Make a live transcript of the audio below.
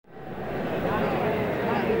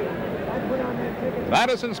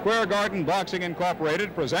Madison Square Garden Boxing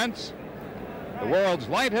Incorporated presents the world's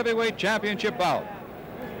light heavyweight championship bout,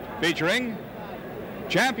 featuring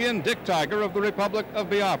champion Dick Tiger of the Republic of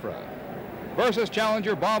Biafra versus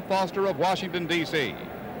challenger Bob Foster of Washington, D.C.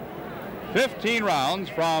 15 rounds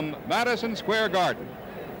from Madison Square Garden.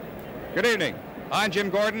 Good evening. I'm Jim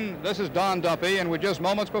Gordon. This is Don Duffy, and we're just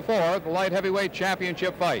moments before the light heavyweight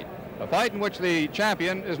championship fight, a fight in which the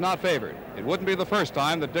champion is not favored. It wouldn't be the first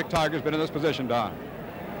time that Dick Tiger's been in this position, Don.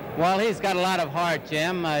 Well, he's got a lot of heart,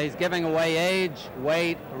 Jim. He's giving away age,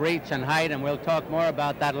 weight, reach, and height, and we'll talk more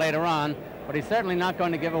about that later on, but he's certainly not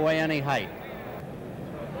going to give away any height.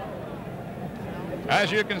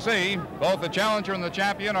 As you can see, both the challenger and the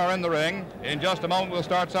champion are in the ring. In just a moment, we'll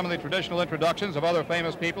start some of the traditional introductions of other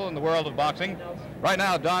famous people in the world of boxing. Right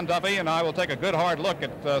now, Don Duffy and I will take a good hard look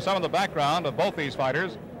at some of the background of both these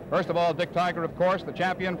fighters. First of all, Dick Tiger, of course, the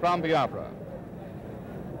champion from Biafra.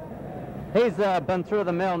 He's been through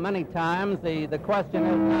the mill many times. The question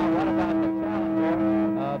is now, what about the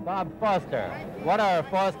challenger, Bob Foster? What are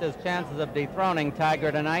Foster's chances of dethroning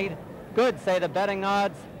Tiger tonight? Good, say the betting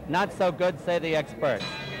odds. Not so good, say the experts.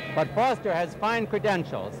 But Foster has fine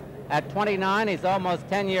credentials. At 29, he's almost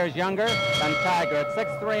 10 years younger than Tiger. At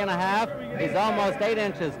 6'3½", he's almost 8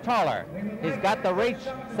 inches taller. He's got the reach,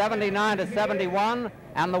 79 to 71,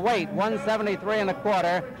 and the weight,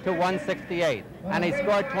 173¼ to 168. And he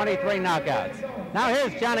scored 23 knockouts. Now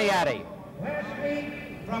here's Johnny Addy. Last week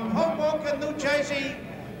from Hoboken, New Jersey,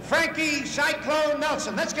 Frankie Cyclone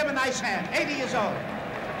Nelson. Let's give him a nice hand. 80 years old.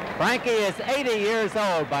 Frankie is 80 years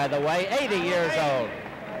old, by the way, 80 years old.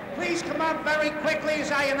 Please come up very quickly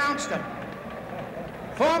as I announced him.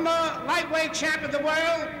 Former lightweight champion of the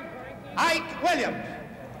world, Ike Williams.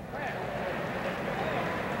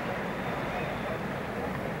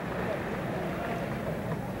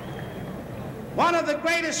 One of the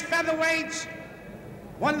greatest featherweights,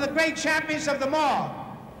 one of the great champions of them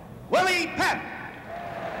all, Willie Pep.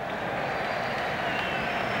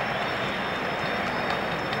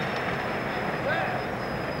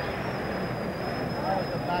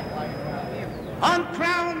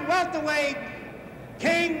 Uncrowned welterweight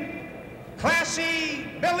king, classy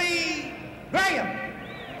Billy Graham.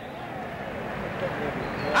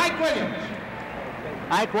 Ike Williams.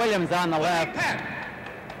 Ike Williams on the left. Pep.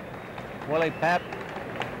 Willie Pep.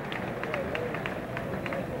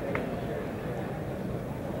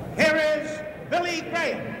 Here is Billy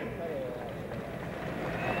Graham.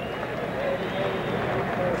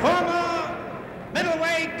 Former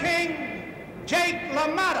middleweight king, Jake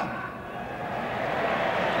LaMotta.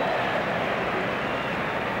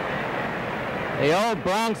 The old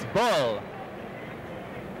Bronx Bull.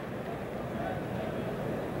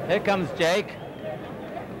 Here comes Jake.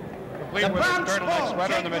 Complete with his turtleneck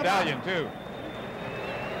sweater and the medallion, too.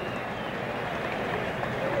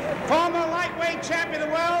 Former lightweight champion of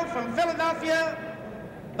the world from Philadelphia,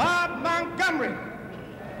 Bob Montgomery.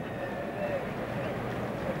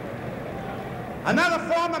 Another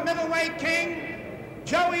former middleweight king,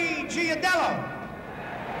 Joey Giardello.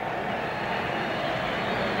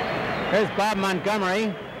 Here's Bob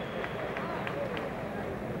Montgomery.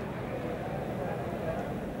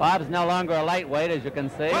 Bob's no longer a lightweight, as you can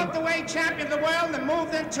see. Welterweight champion of the world and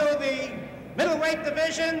moved into the middleweight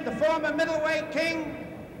division, the former middleweight king,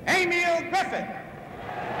 Emil Griffith.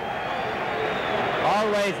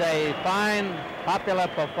 Always a fine, popular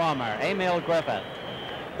performer, Emil Griffith.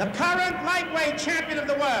 The current lightweight champion of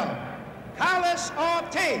the world, Carlos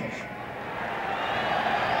Ortiz.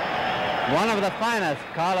 One of the finest,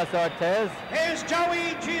 Carlos Ortiz. Here's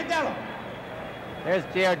Joey Giardello. Here's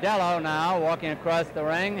Giardello now walking across the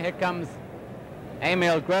ring. Here comes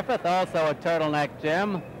Emil Griffith, also a turtleneck,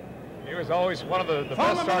 Jim. He was always one of the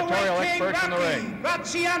best sartorial experts in the ring.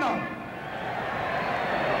 Graziano.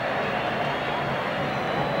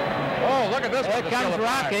 Oh, look at this one. Here comes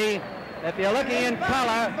Rocky. If you're looking in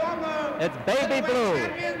color, it's baby blue.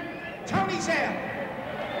 Champion, Tony Zale.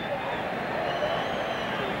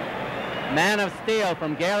 Man of Steel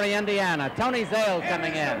from Gary, Indiana. Tony Zale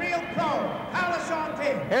coming in. The real pro, Carlos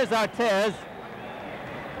Ortiz. Here's Ortiz.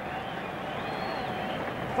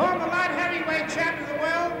 Former light heavyweight champion of the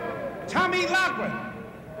world, Tommy Loughran.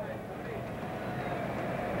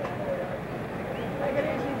 Take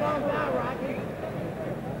it easy, don't down, Rocky.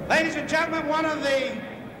 Ladies and gentlemen, one of the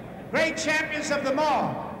great champions of them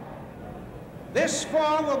all. This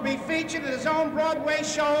fall will be featured in his own Broadway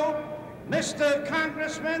show, Mr.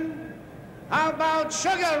 Congressman. How about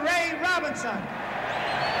Sugar Ray Robinson?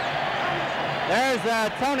 There's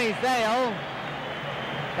Tony Zale.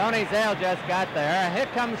 Tony Zale just got there. Here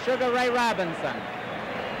comes Sugar Ray Robinson.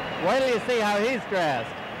 Wait till you see how he's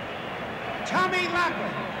dressed. Tommy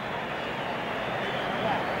Lockwood.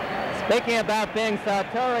 Speaking about being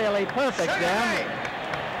sartorially perfect, Jim.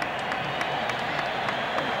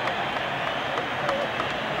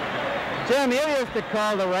 Jim, you used to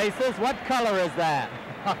call the races. What color is that?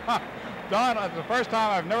 Don, it's the first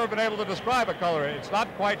time I've never been able to describe a color. It's not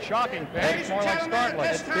quite shocking pink. It's more like startling.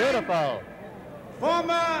 It's beautiful.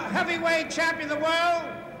 Former heavyweight champion of the world,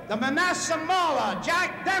 the Manasseh Mauler,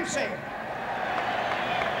 Jack Dempsey.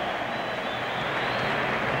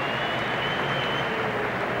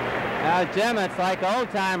 Now, Jim, it's like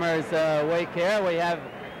old-timers week here. We have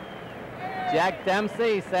Jack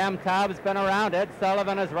Dempsey, Sam Taub's been around. Ed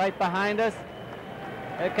Sullivan is right behind us.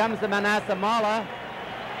 Here comes the Manasseh Mauler.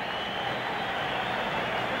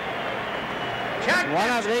 One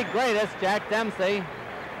of the greatest, Jack Dempsey.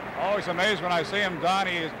 Always amazed when I see him, Don.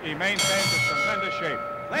 He maintains a tremendous shape.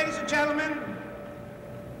 Ladies and gentlemen,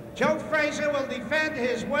 Joe Frazier will defend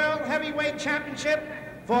his World Heavyweight Championship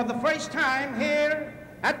for the first time here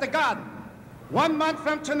at the Garden. 1 month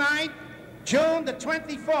from tonight, June the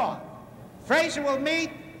 24th. Frazier will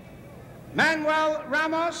meet Manuel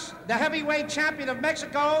Ramos, the heavyweight champion of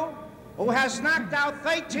Mexico, who has knocked out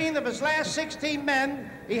 13 of his last 16 men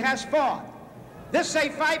he has fought. This is a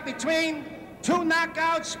fight between two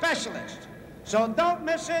knockout specialists, so don't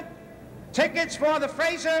miss it. Tickets for the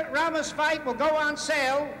Frazier-Ramos fight will go on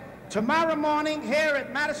sale tomorrow morning here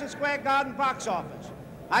at Madison Square Garden box office.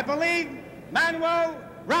 I believe Manuel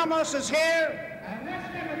Ramos is here. And let's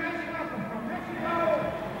give a nice welcome from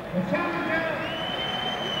Mexico, the challenger,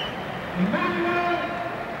 Manuel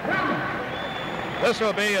Ramos. This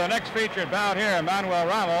will be the next featured bout here, Manuel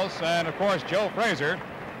Ramos, and of course Joe Frazier.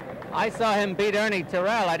 I saw him beat Ernie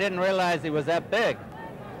Terrell. I didn't realize he was that big.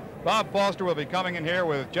 Bob Foster will be coming in here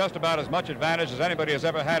with just about as much advantage as anybody has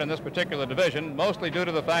ever had in this particular division, mostly due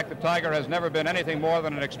to the fact that Tiger has never been anything more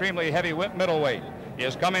than an extremely heavy middleweight. He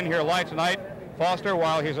has come in here light tonight. Foster,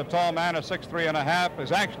 while he's a tall man of 6'3½",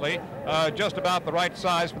 is actually just about the right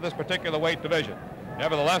size for this particular weight division.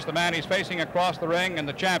 Nevertheless, the man he's facing across the ring and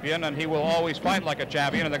the champion, and he will always fight like a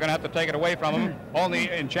champion, and they're going to have to take it away from him only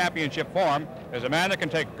in championship form, is a man that can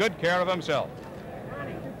take good care of himself.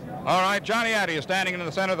 All right, Johnny Addy is standing in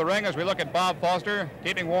the center of the ring as we look at Bob Foster,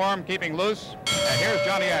 keeping warm, keeping loose. And here's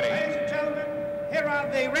Johnny Addy. Ladies and gentlemen, here are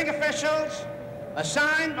the ring officials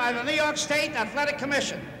assigned by the New York State Athletic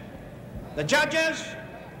Commission. The judges,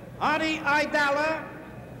 Artie Idala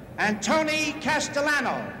and Tony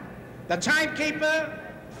Castellano. The timekeeper,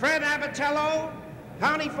 Fred Abatello.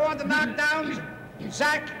 Counting for the knockdowns,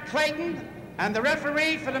 Zach Clayton. And the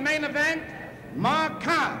referee for the main event, Mark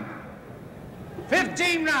Kahn.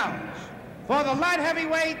 15 rounds for the light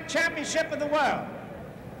heavyweight championship of the world.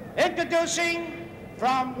 Introducing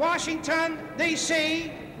from Washington,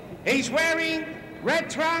 D.C., he's wearing red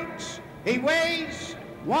trunks. He weighs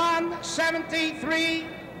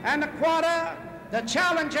 173.25, the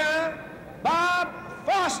challenger, Bob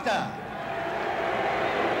Foster.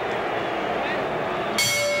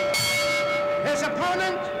 His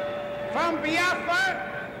opponent from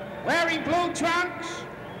Biafra, wearing blue trunks,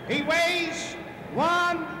 he weighs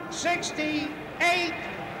 168,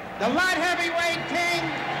 the light heavyweight king,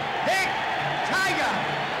 Dick Tiger.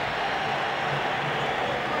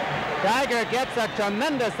 Tiger gets a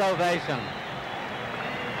tremendous ovation.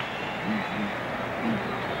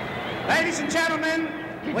 Ladies and gentlemen,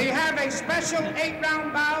 we have a special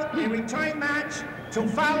 8-round bout, a return match to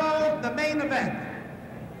follow the main event.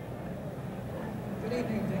 Good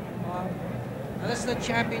evening, Dick and Bob. Now, this is the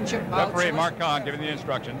championship bout. Referee Mark Kahn giving the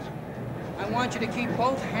instructions. I want you to keep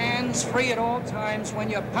both hands free at all times when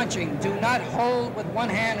you're punching. Do not hold with one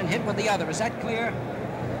hand and hit with the other. Is that clear?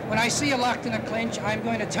 When I see you locked in a clinch, I'm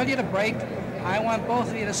going to tell you to break. I want both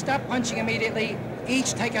of you to stop punching immediately.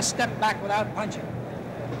 Each take a step back without punching.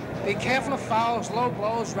 Be careful of fouls, low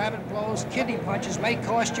blows, rabbit blows, kidney punches may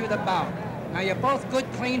cost you the bout. Now, you're both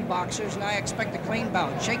good, clean boxers, and I expect a clean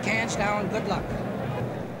bout. Shake hands now and good luck.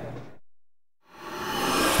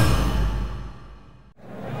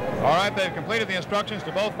 All right, they've completed the instructions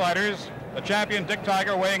to both fighters. The champion, Dick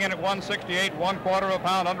Tiger, weighing in at 168, 1/4 of a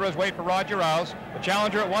pound under his weight for Roger Rouse. The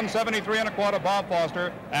challenger at 173 1/4, Bob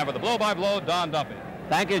Foster. And for the blow-by-blow, Don Duffy.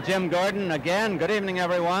 Thank you, Jim Gordon. Again, good evening,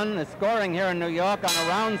 everyone. The scoring here in New York on a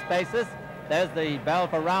rounds basis. There's the bell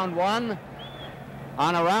for round one.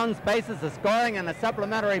 On a rounds basis, the scoring and a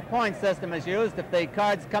supplementary point system is used if the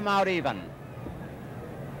cards come out even.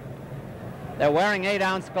 They're wearing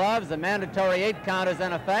 8-ounce gloves. The mandatory 8 count is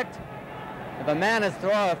in effect. If a man is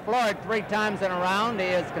floored 3 times in a round, he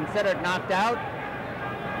is considered knocked out.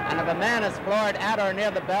 And if a man is floored at or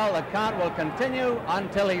near the bell, the count will continue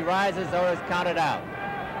until he rises or is counted out.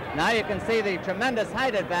 Now you can see the tremendous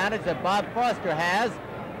height advantage that Bob Foster has,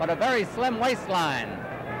 but a very slim waistline.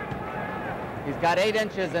 He's got 8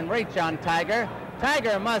 inches in reach on Tiger.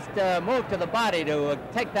 Tiger must move to the body to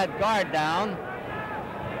take that guard down.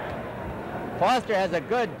 Foster has a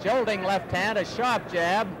good jolting left hand, a sharp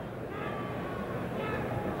jab.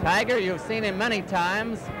 Tiger, you've seen him many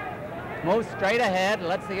times, moves straight ahead,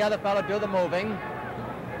 lets the other fellow do the moving.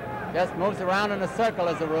 Just moves around in a circle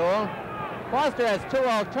as a rule. Foster has 2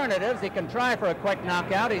 alternatives. He can try for a quick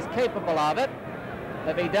knockout. He's capable of it.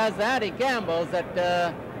 If he does that, he gambles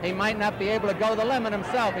that he might not be able to go the limit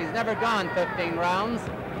himself. He's never gone 15 rounds.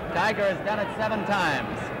 Tiger has done it 7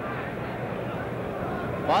 times.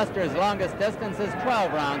 Foster's longest distance is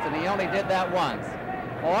 12 rounds, and he only did that once.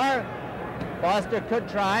 Or Foster could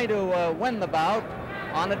try to win the bout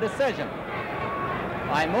on a decision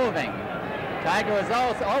by moving. Tiger has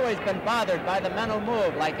also always been bothered by the men who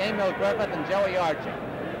move, like Emil Griffith and Joey Archer.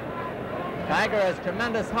 Tiger has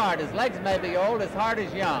tremendous heart. His legs may be old, his heart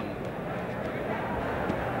is young.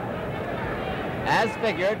 As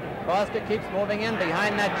figured, Foster keeps moving in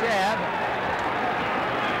behind that jab.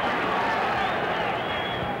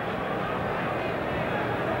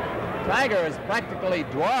 Tiger is practically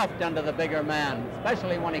dwarfed under the bigger man,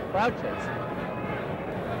 especially when he crouches.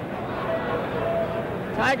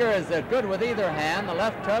 Tiger is good with either hand, the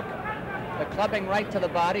left hook, the clubbing right to the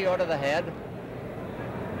body or to the head.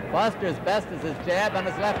 Foster's best is his jab and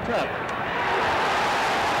his left hook.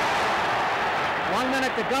 1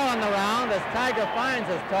 minute to go in the round as Tiger finds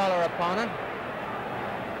his taller opponent.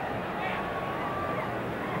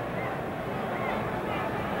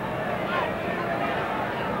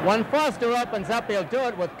 When Foster opens up, he'll do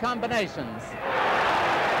it with combinations.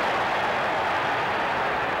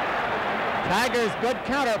 Tiger's good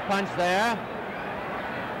counter punch there.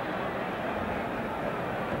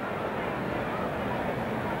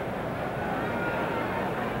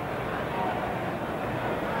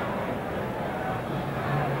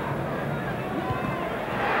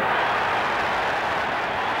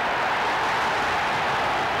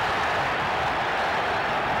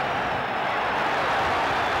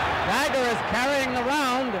 Tiger is carrying the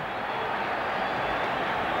round.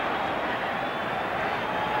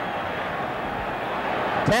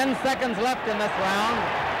 Ten seconds left in this round.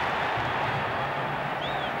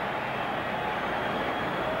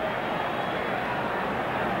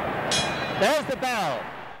 There's the bell.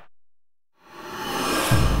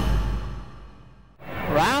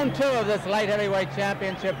 Round 2 of this light heavyweight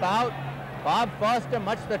championship bout. Bob Foster,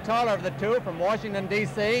 much the taller of the two, from Washington,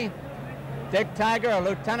 D.C. Dick Tiger, a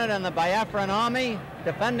lieutenant in the Biafran Army,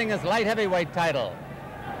 defending his light heavyweight title.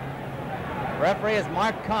 Referee is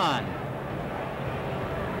Mark Kahn.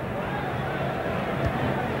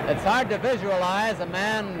 It's hard to visualize a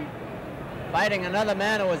man fighting another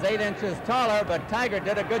man who was 8 inches taller, but Tiger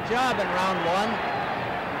did a good job in round 1.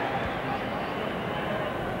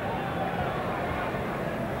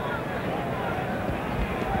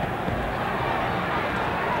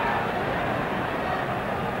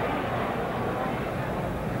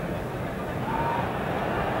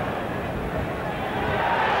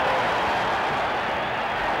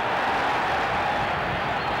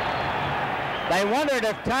 They wondered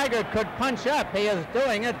if Tiger could punch up. He is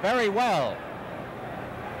doing it very well.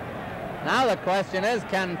 Now the question is,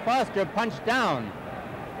 can Foster punch down?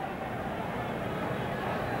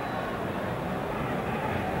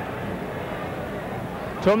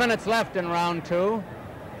 Two minutes left in round 2.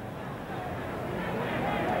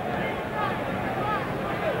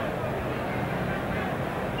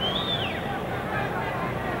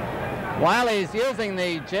 While he's using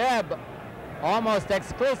the jab almost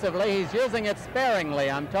exclusively, he's using it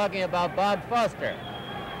sparingly. I'm talking about Bob Foster.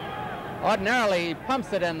 Ordinarily, he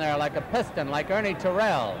pumps it in there like a piston, like Ernie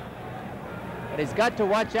Terrell. But he's got to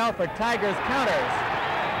watch out for Tiger's counters.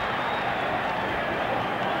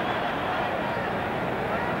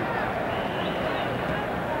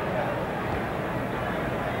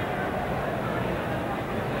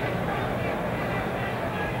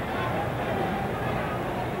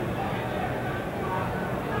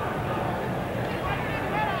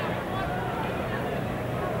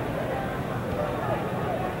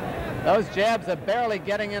 Those jabs are barely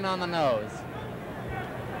getting in on the nose.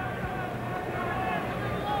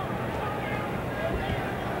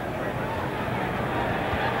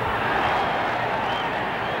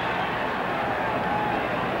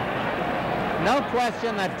 No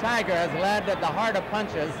question that Tiger has landed the harder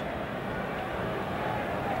punches.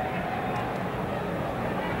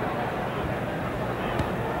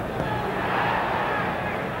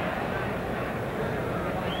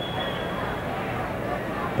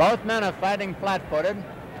 Both men are fighting flat-footed.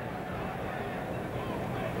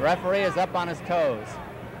 Referee is up on his toes.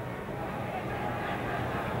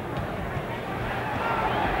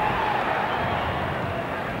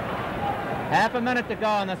 Half a minute to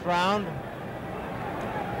go in this round.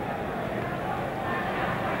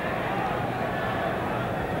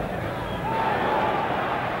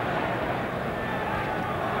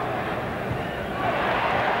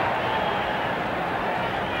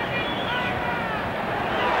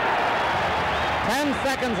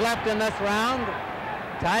 Seconds left in this round.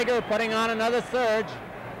 Tiger putting on another surge.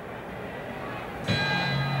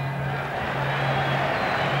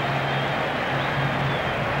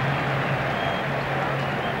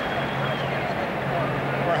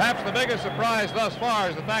 Perhaps the biggest surprise thus far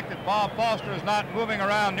is the fact that Bob Foster is not moving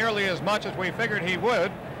around nearly as much as we figured he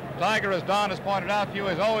would. Tiger, as Don has pointed out to you,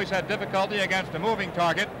 has always had difficulty against a moving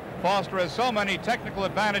target. Foster has so many technical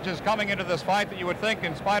advantages coming into this fight that you would think,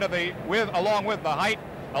 in spite of along with the height,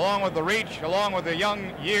 along with the reach, along with the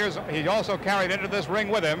young years he also carried into this ring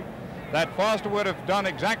with him, that Foster would have done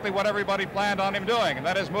exactly what everybody planned on him doing, and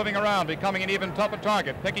that is moving around, becoming an even tougher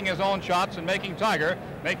target, picking his own shots and making Tiger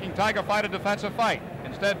fight a defensive fight.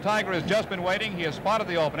 Instead, Tiger has just been waiting. He has spotted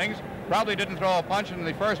the openings, probably didn't throw a punch in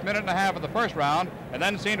the first minute and a half of the first round, and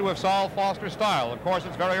then seemed to have solved Foster's style. Of course,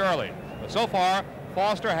 it's very early, but so far,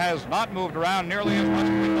 Foster has not moved around nearly as much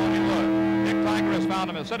as we thought he would. If Tiger has found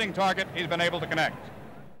him a sitting target, he's been able to connect.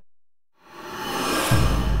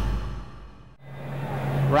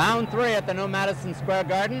 Round 3 at the new Madison Square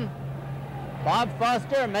Garden. Bob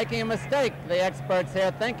Foster making a mistake, the experts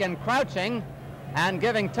here think, in crouching and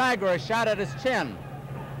giving Tiger a shot at his chin.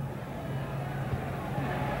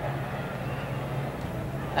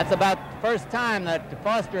 That's about the first time that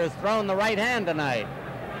Foster has thrown the right hand tonight.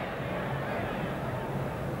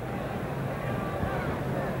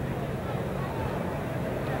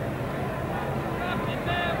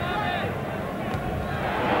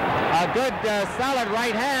 A good solid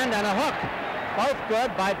right hand and a hook, both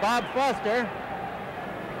good by Bob Foster.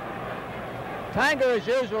 Tiger is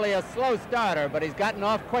usually a slow starter, but he's gotten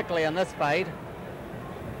off quickly in this fight.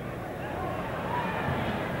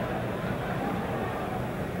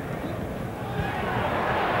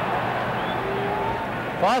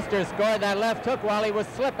 Foster scored that left hook while he was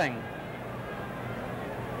slipping.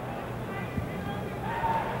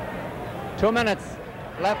 2 minutes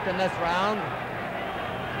left in this round.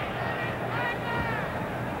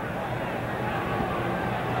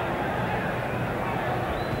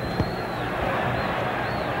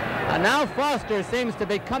 And now Foster seems to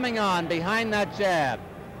be coming on behind that jab.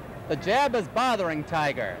 The jab is bothering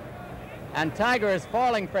Tiger, and Tiger is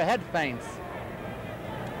falling for head feints.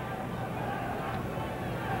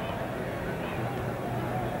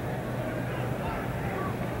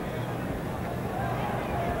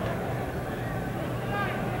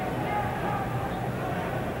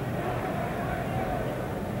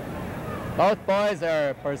 Both boys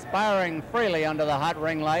are perspiring freely under the hot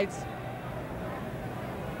ring lights.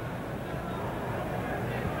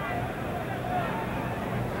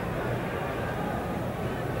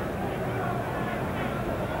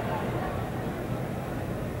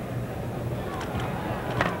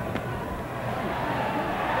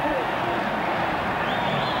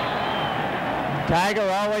 Tiger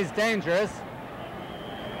always dangerous.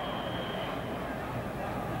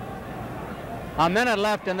 A minute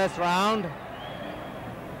left in this round.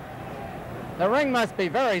 The ring must be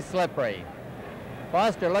very slippery.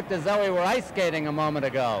 Foster looked as though he were ice skating a moment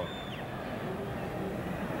ago.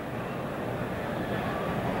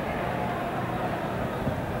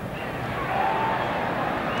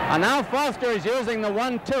 And now Foster is using the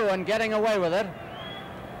 1-2 and getting away with it.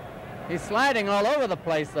 He's sliding all over the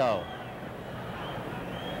place, though.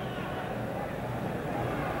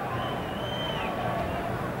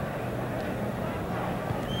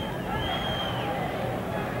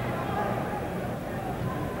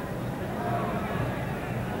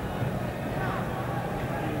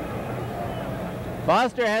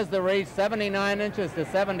 Foster has the reach 79 inches to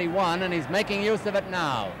 71, and he's making use of it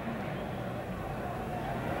now.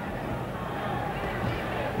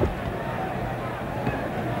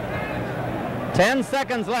 Ten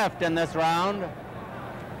seconds left in this round.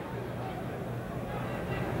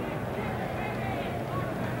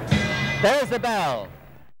 There's the bell.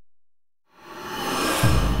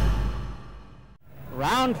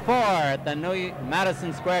 Round 4 at the new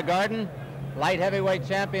Madison Square Garden. Light heavyweight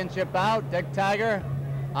championship bout. Dick Tiger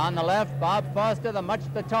on the left. Bob Foster,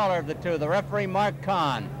 the taller of the two. The referee, Mark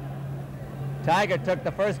Kahn. Tiger took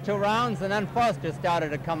the first 2 rounds, and then Foster started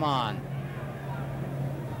to come on.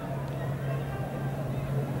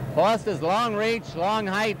 Foster's long reach, long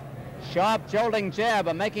height, sharp jolting jab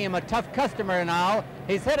are making him a tough customer now.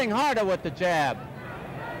 He's hitting harder with the jab.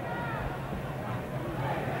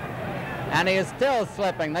 And he is still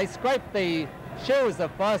slipping. They scraped the shoes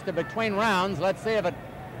of Foster between rounds. Let's see if it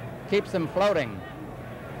keeps him floating.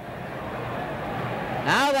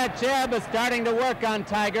 Now that jab is starting to work on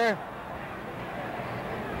Tiger.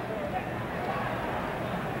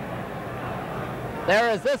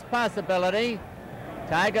 There is this possibility.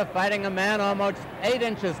 Tiger, fighting a man almost 8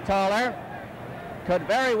 inches taller, could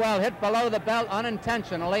very well hit below the belt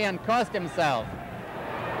unintentionally and cost himself.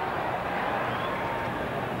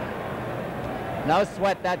 No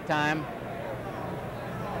sweat that time.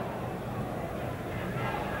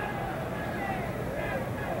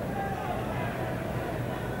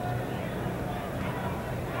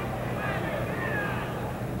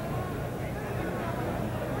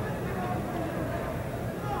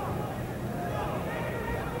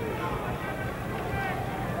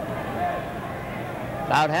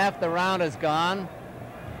 About half the round is gone.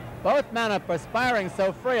 Both men are perspiring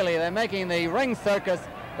so freely, they're making the ring surface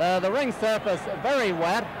very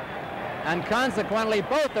wet, and consequently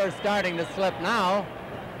both are starting to slip now.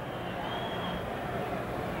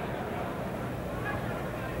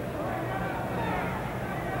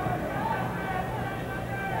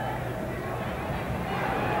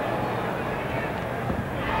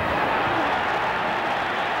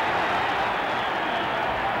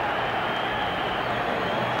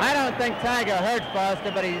 I don't think Tiger hurt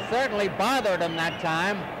Foster, but he certainly bothered him that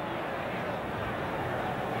time.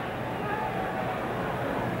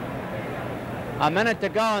 A minute to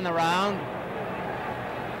go in the round.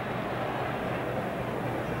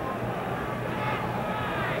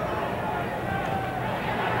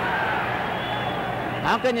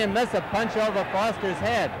 How can you miss a punch over Foster's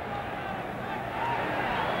head?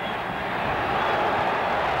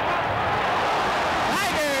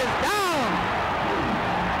 Tiger is down.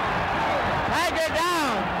 Tiger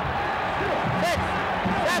down. 6,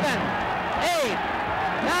 7, 8,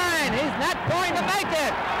 9. He's not going to make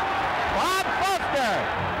it. Bob Foster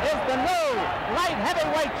is the new light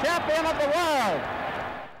heavyweight champion of the world.